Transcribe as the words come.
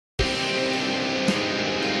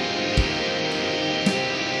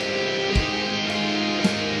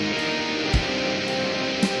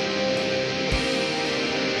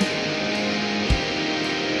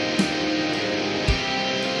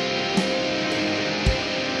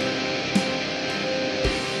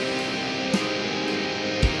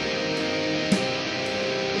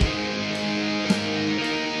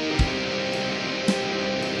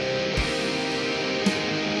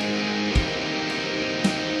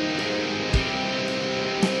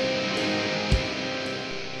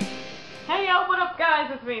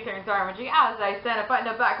it's me, Terrence RMG. As I said, I find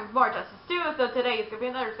out back with more Justice 2, so today is going to be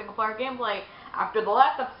another single-player gameplay. After the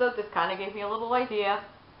last episode, this kind of gave me a little idea.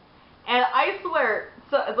 And I swear,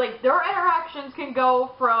 so, like, their interactions can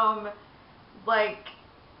go from, like,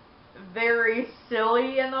 very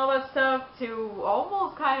silly and all that stuff to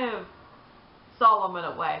almost kind of solemn in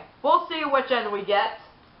a way. We'll see which end we get.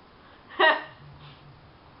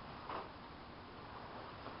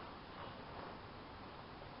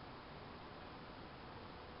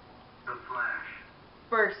 The Flash.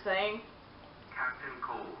 First thing. Captain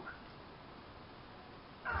Cold.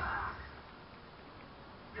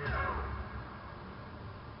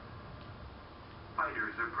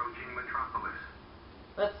 Fighters approaching Metropolis.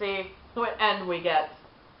 Let's see what end we get.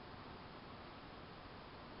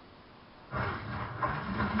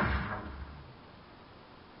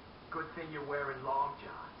 Good thing you're wearing long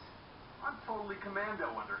johns. I'm totally commando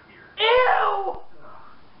under here. Ew! Ugh,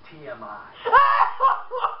 TMI.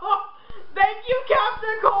 Thank you,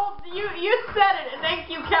 Captain Cold. You said it. Thank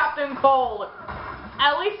you, Captain Cold.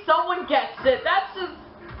 At least someone gets it.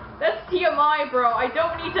 That's TMI, bro. I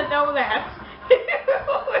don't need to know that.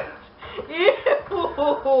 Ew.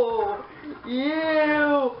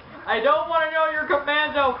 Ew. I don't want to know your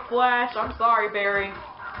commando, Flash. I'm sorry, Barry.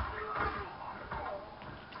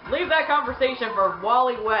 Leave that conversation for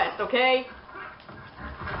Wally West, okay?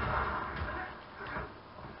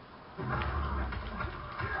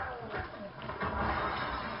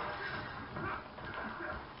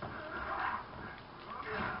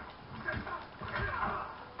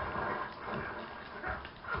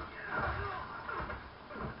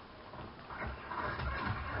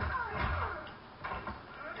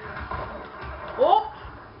 Oh!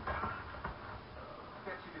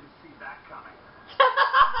 Bet you didn't see that coming.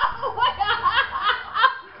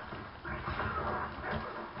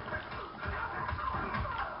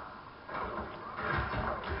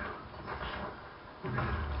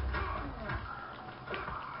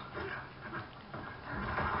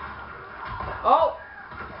 Oh!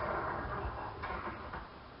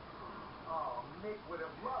 Oh, Mick would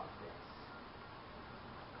have loved this.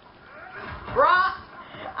 Bruh!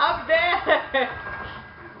 I'm dead!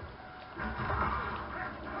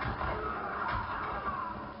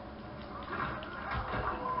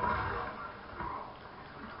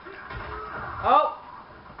 Oh!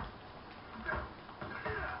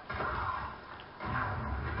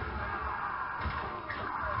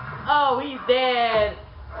 Oh, he's dead!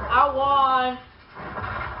 I won!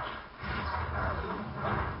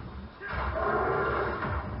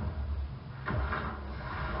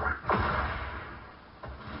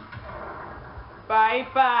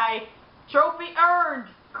 Bye-bye. Trophy earned!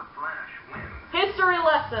 The Flash wins. History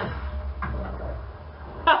lesson!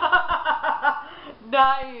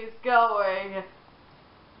 Nice going.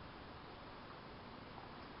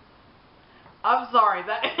 I'm sorry,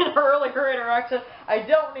 that in earlier interaction, I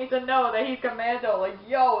don't need to know that he's commando. Like,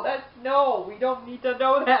 yo, no, we don't need to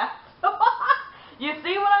know that. You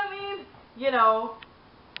see what I mean? You know.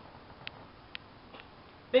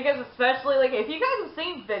 Because especially, like, if you guys have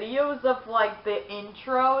seen videos of, like, the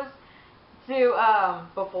intros to,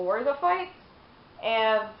 before the fights,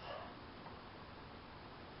 and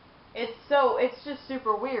it's just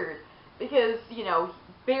super weird. Because, you know,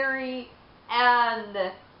 Barry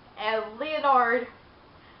and Leonard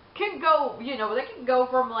can go, you know, they can go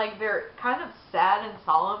from, like, they're kind of sad and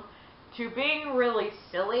solemn to being really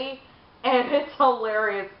silly, and it's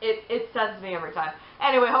hilarious. It sends me every time.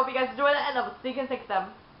 Anyway, hope you guys enjoyed it, and I will see you guys next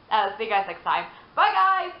time. See you guys next time. Bye,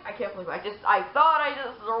 guys! I can't believe I thought I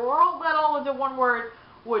just rolled that all into one word,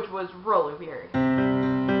 which was really weird.